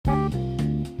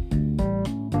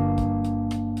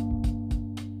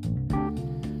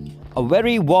A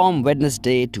very warm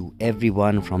Wednesday to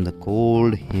everyone from the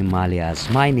cold Himalayas.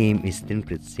 My name is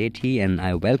Dinprit Sethi and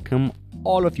I welcome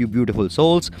all of you beautiful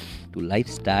souls to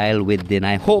Lifestyle Within.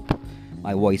 I hope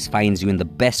my voice finds you in the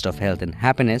best of health and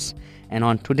happiness. And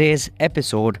on today's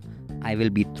episode, I will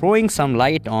be throwing some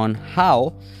light on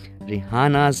how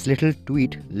Rihanna's little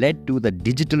tweet led to the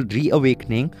digital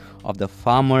reawakening of the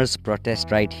farmers'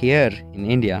 protest right here in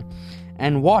India,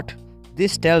 and what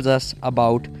this tells us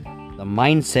about the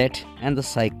mindset and the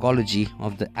psychology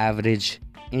of the average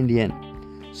Indian.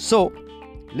 So,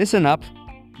 listen up,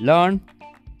 learn,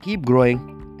 keep growing,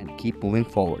 and keep moving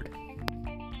forward.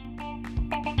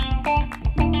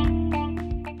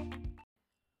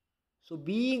 So,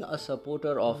 being a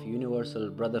supporter of universal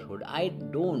brotherhood, I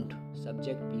don't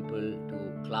subject people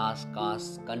to class,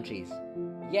 castes, countries.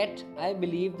 Yet, I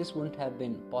believe this wouldn't have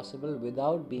been possible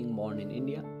without being born in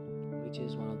India, which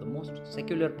is one of the most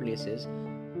secular places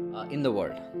in the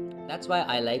world. That's why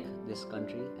I like this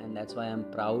country, and that's why I'm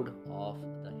proud of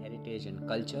the heritage and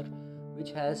culture,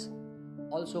 which has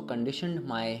also conditioned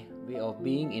my way of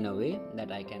being in a way that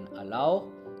I can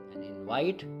allow and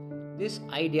invite this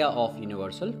idea of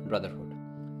universal brotherhood.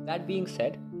 That being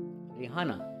said,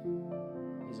 Rihanna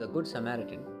is a good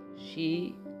Samaritan.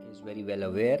 She is very well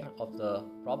aware of the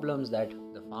problems that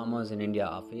the farmers in India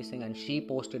are facing, and she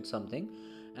posted something,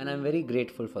 and I'm very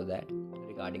grateful for that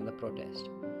regarding the protest.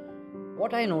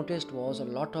 What I noticed was a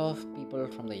lot of people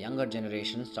from the younger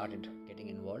generation started getting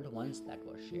involved once that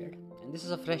was shared. And this is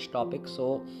a fresh topic,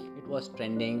 so it was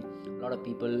trending. A lot of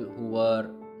people who were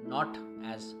not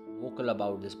as vocal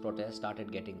about this protest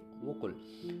started getting vocal.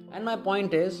 And my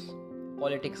point is,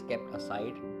 politics kept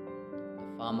aside,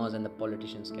 the farmers and the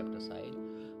politicians kept aside.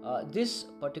 This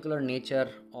particular nature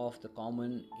of the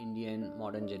common Indian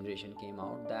modern generation came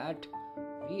out, that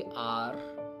we are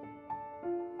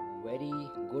very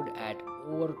good at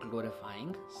over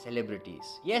glorifying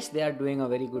celebrities. Yes, they are doing a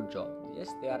very good job. Yes,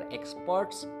 they are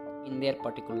experts in their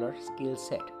particular skill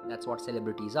set. That's what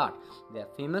celebrities are. They are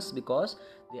famous because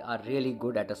they are really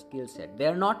good at a skill set. They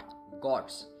are not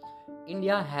gods.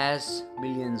 India has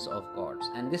millions of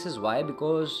gods, and this is why,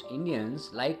 because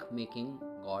Indians like making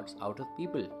gods out of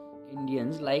people.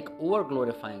 Indians like over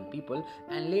glorifying people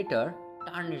and later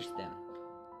tarnish them.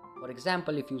 For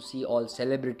example, if you see all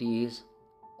celebrities,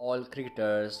 all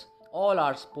cricketers, all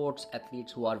our sports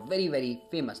athletes who are very, very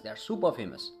famous, they are super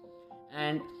famous,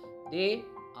 and they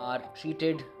are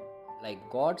treated like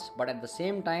gods, but at the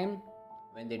same time,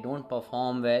 when they don't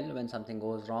perform well, when something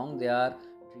goes wrong, they are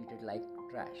treated like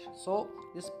trash. So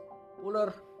this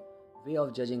polar way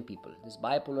of judging people, this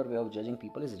bipolar way of judging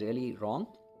people is really wrong.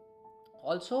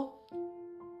 Also,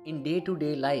 in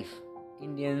day-to-day life,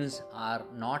 Indians are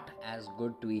not as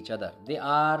good to each other. They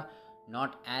are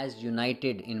not as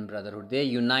united in brotherhood. They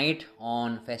unite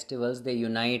on festivals, they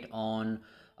unite on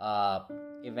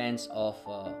events of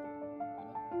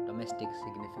domestic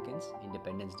significance,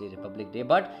 Independence Day, Republic Day,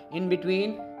 but in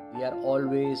between we are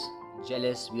always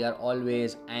jealous, we are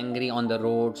always angry on the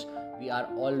roads, we are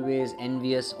always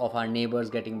envious of our neighbors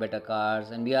getting better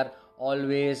cars, and we are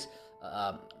always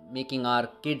making our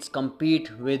kids compete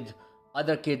with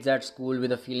other kids at school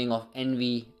with a feeling of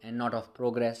envy and not of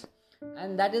progress.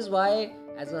 And that is why,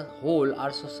 as a whole,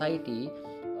 our society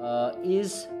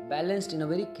is balanced in a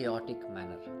very chaotic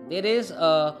manner. There is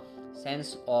a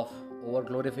sense of over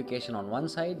glorification on one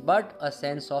side, but a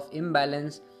sense of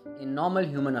imbalance in normal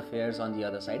human affairs on the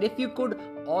other side. If you could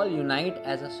all unite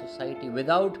as a society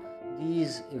without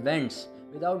these events,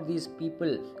 without these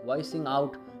people voicing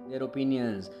out their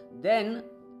opinions, then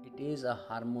it is a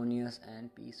harmonious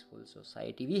and peaceful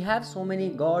society. We have so many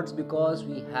gods because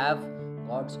we have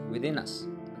gods within us,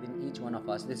 within each one of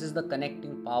us. This is the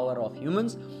connecting power of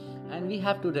humans, and we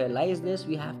have to realize this.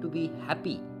 We have to be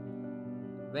happy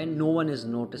when no one is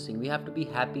noticing. We have to be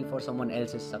happy for someone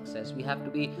else's success. We have to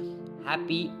be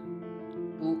happy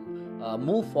to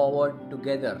move forward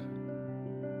together,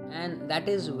 and that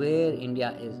is where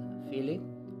India is failing.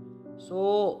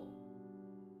 So,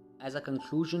 as a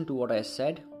conclusion to what I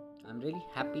said, I'm really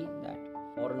happy that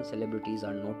foreign celebrities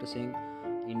are noticing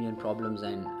Indian problems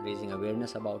and raising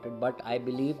awareness about it. But I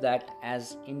believe that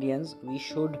as Indians, we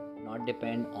should not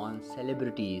depend on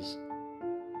celebrities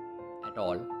at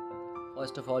all.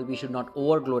 First of all, we should not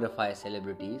over glorify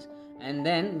celebrities, and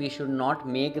then we should not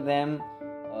make them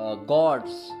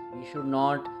gods. We should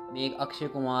not make Akshay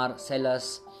Kumar sell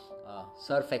us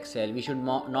Surf Excel. We should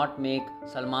not make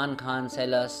Salman Khan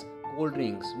sell us cold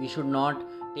drinks. We should not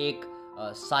take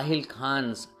Sahil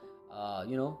Khan's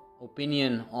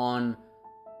opinion on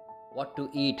what to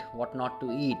eat, what not to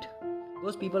eat.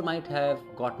 Those people might have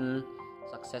gotten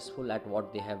successful at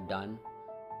what they have done,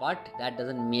 but that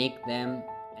doesn't make them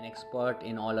an expert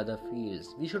in all other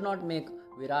fields. We should not make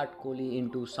Virat Kohli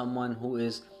into someone who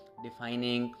is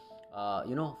defining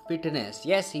fitness.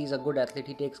 Yes, he's a good athlete,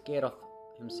 he takes care of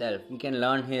himself, we can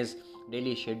learn his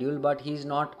daily schedule, but he's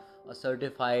not a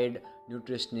certified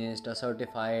nutritionist, a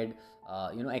certified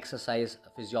exercise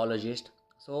physiologist.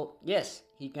 So yes,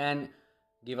 he can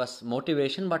give us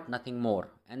motivation but nothing more,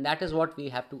 and that is what we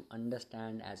have to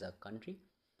understand as a country.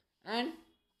 And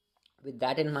with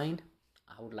that in mind,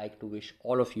 I would like to wish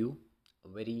all of you a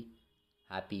very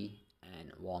happy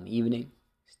and warm evening.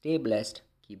 Stay blessed,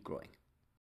 keep growing.